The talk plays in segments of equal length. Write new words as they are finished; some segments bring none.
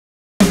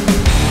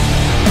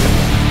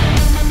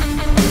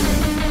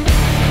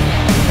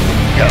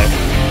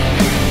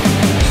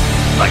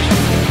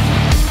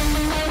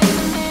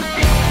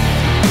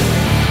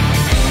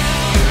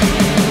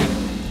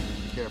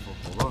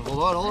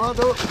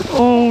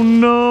Oh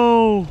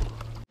no!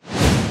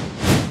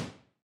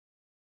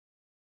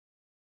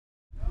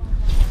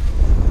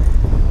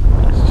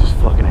 It's just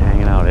fucking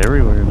hanging out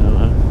everywhere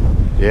now, huh?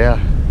 Yeah.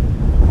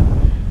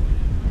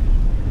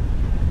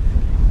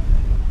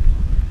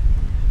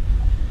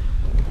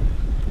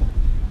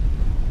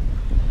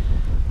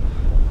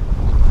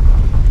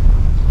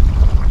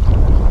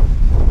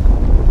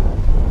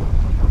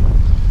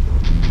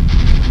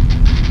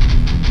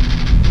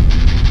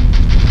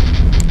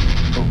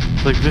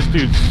 It's like this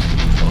dude's,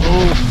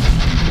 oh,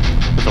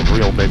 that's a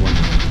real big one.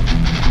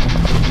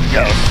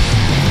 Go.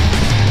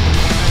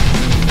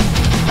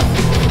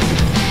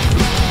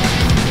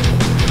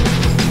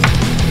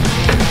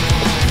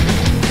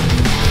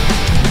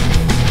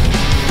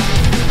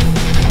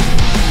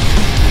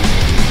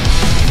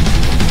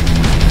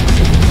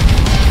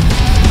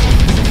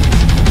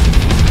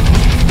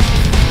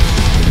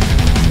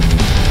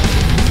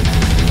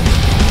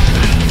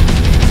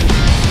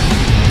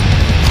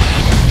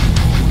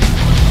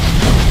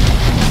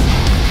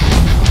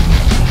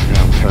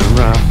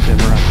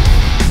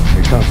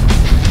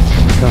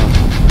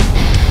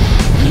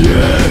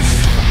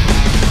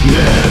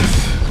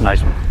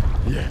 Nice one.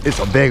 Yeah. It's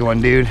a big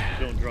one, dude.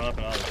 Don't drop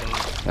it out of the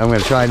boat. I'm gonna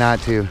try not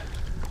to.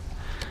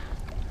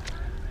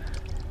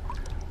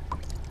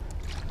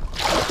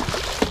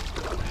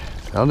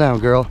 Settle down,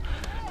 girl.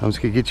 I'm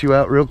just gonna get you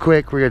out real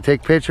quick. We're gonna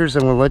take pictures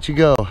and we'll let you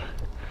go.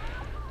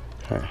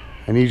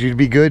 I need you to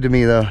be good to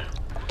me, though.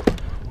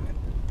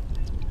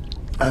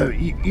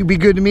 You be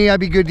good to me, I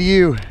be good to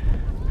you.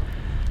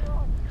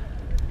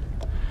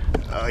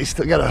 Oh, he's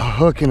still got a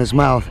hook in his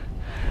mouth.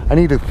 I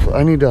need to.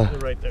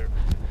 Right there.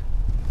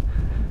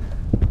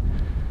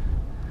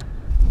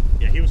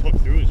 Yeah, he was hooked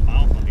through his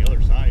mouth on the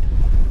other side.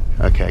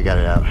 Okay, I got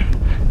it out.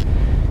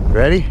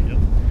 Ready? Yep.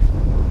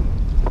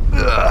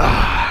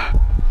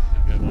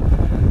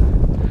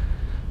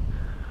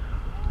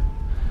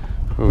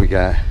 What we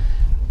got?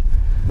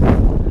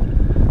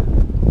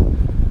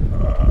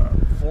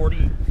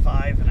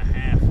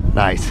 45.5.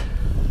 Nice.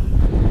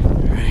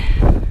 Ready?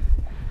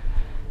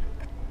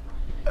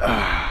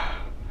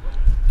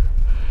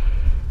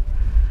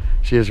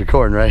 She is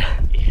recording, right?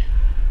 Yeah.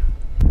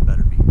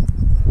 Better be.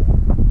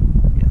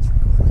 Yeah, it's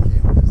recording. The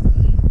camera this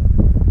time.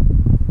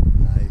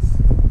 Nice.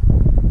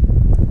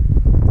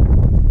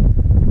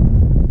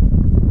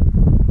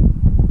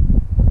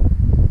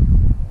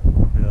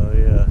 Oh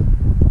yeah.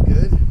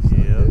 Good?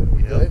 Yep.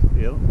 Good?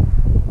 Yep.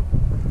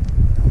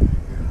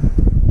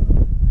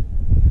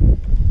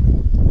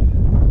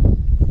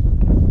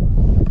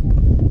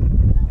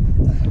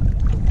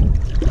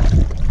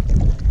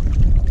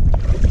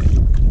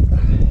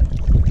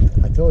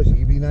 I told you,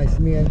 you be nice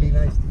to me, I'd be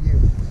nice to you.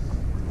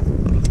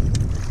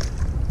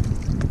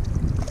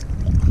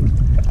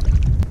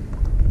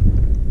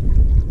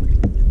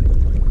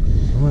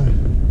 Come on.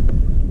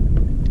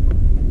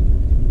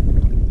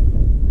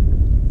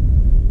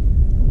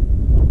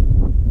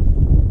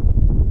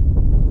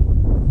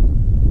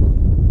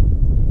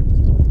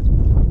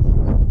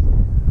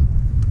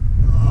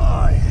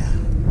 Oh yeah,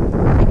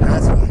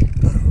 that's right.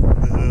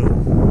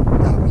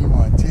 Got me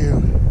one too.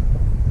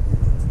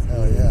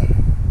 Hell yeah.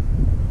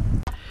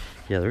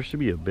 Yeah, there should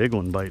be a big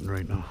one biting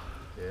right now.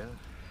 Yeah.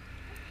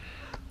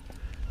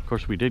 Of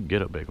course, we did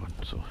get a big one,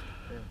 so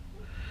Yeah.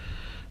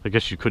 I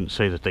guess you couldn't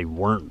say that they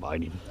weren't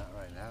biting. Not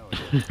right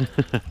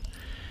now.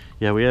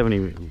 Yeah, we haven't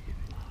even.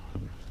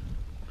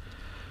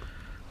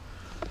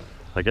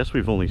 I guess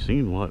we've only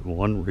seen what,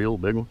 one real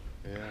big one.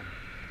 Yeah.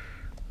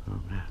 Oh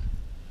man,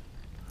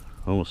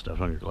 almost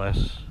stepped on your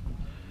glasses.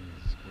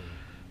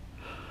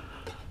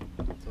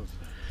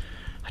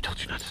 I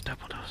told you not to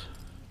step on those.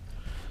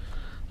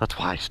 That's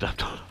why I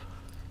stepped on them.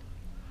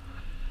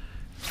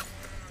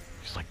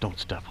 He's like, don't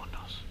step on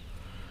those.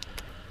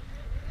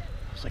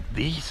 I was like,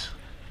 these?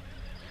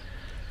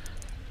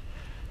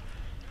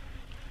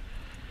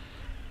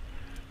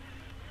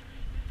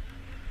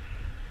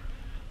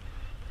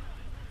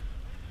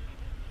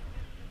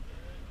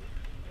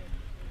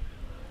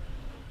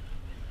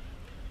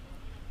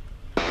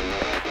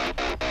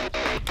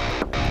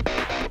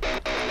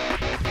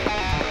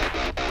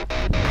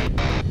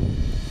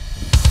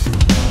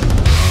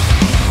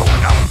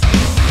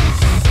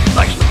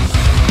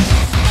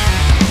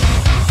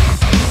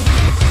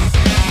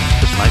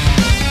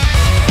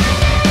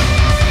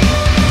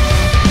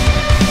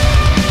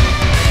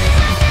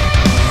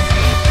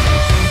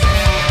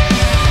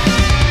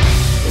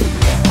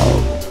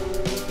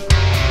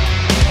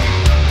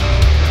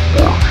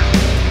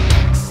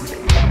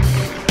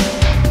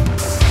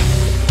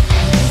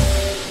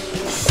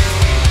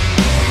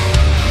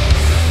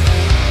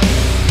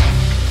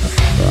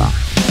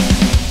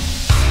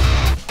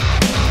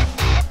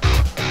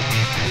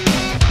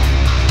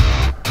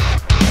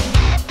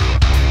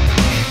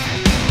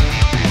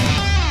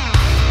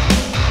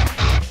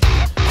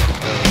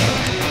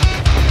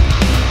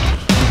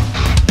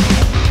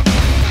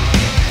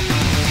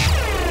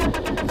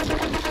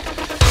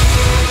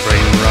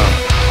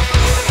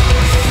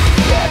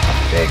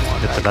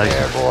 Right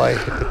there, boy.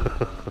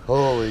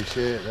 Holy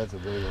shit, that's a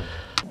big one.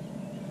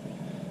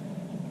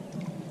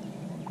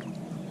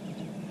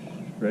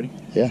 Ready?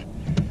 Yeah,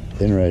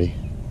 been ready.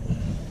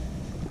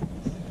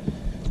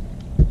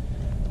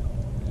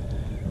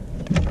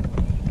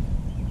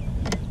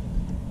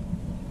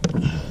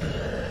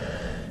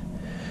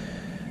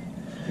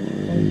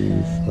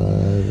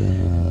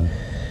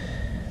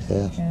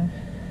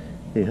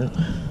 Yeah.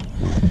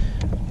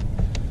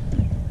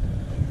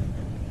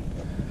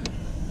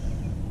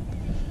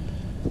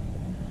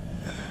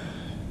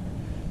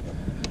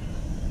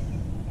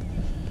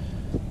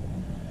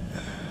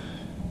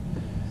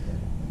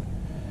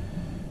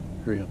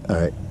 Hurry up. All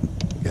right,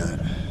 got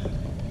it.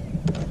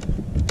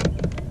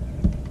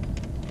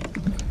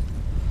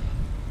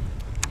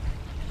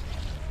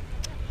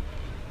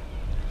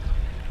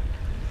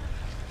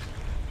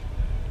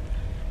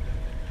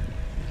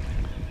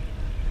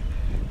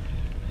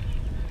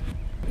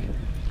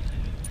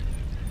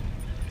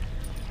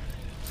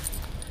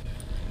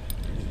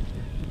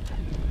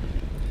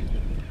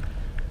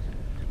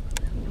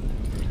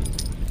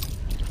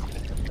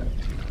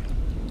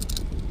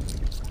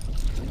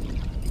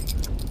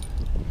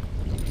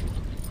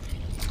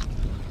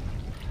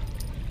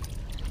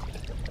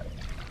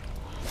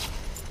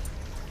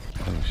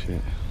 Oh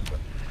shit.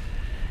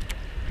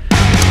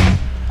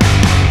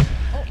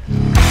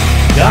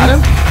 Got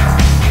him?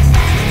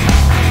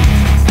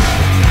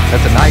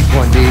 That's a nice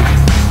one, D.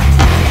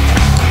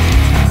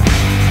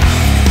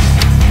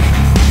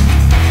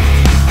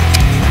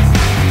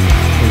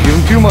 Don't give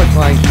him too much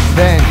line, keep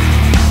bent.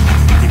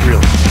 Keep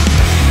reeling.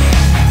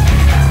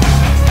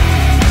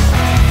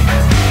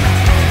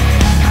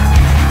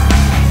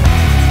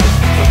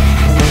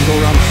 I'm gonna go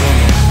around the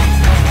corner.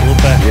 Pull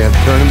it back. Yeah,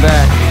 turn him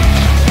back.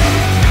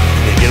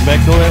 Yeah, get him back,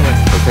 go that way.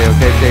 Okay,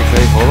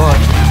 hold on.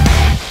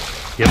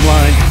 Get him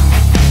lined.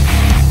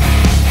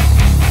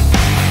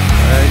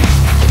 Alright.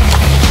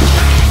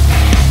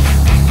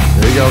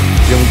 There you go.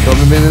 Give him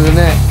coming into the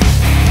net.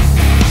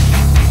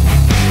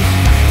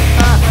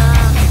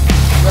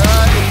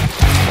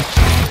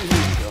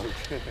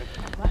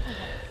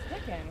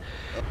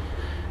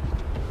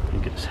 And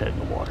get his head in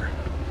the water.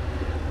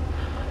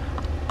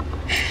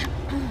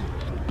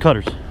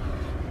 Cutters.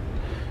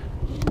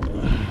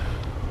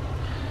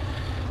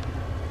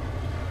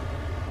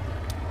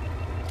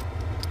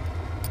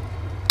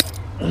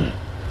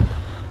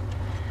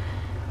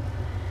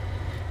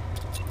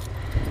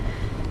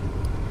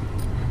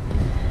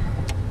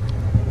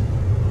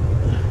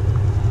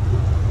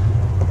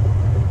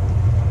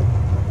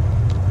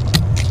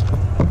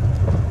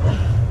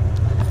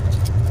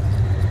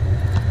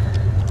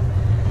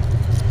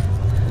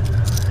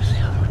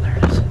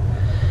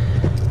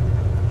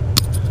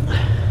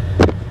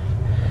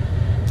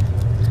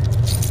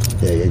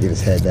 Yeah, you gotta get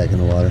his head back in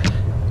the water.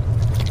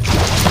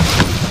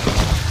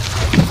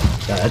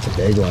 God, that's a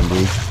big one,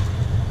 dude.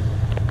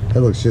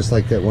 That looks just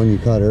like that one you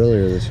caught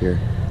earlier this year.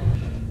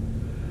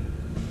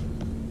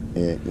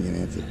 Yeah, you're gonna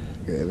have to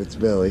grab its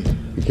belly.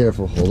 Be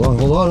careful. Hold on,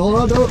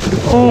 don't.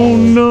 Oh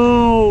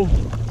no!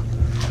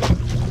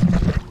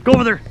 Go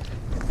over there!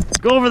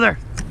 Go over there!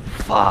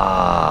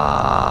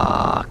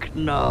 Fuck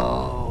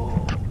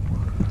no!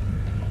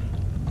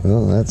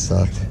 Well, that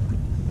sucked.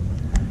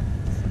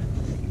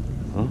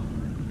 Well,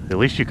 at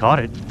least you caught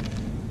it.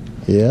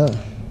 Yeah.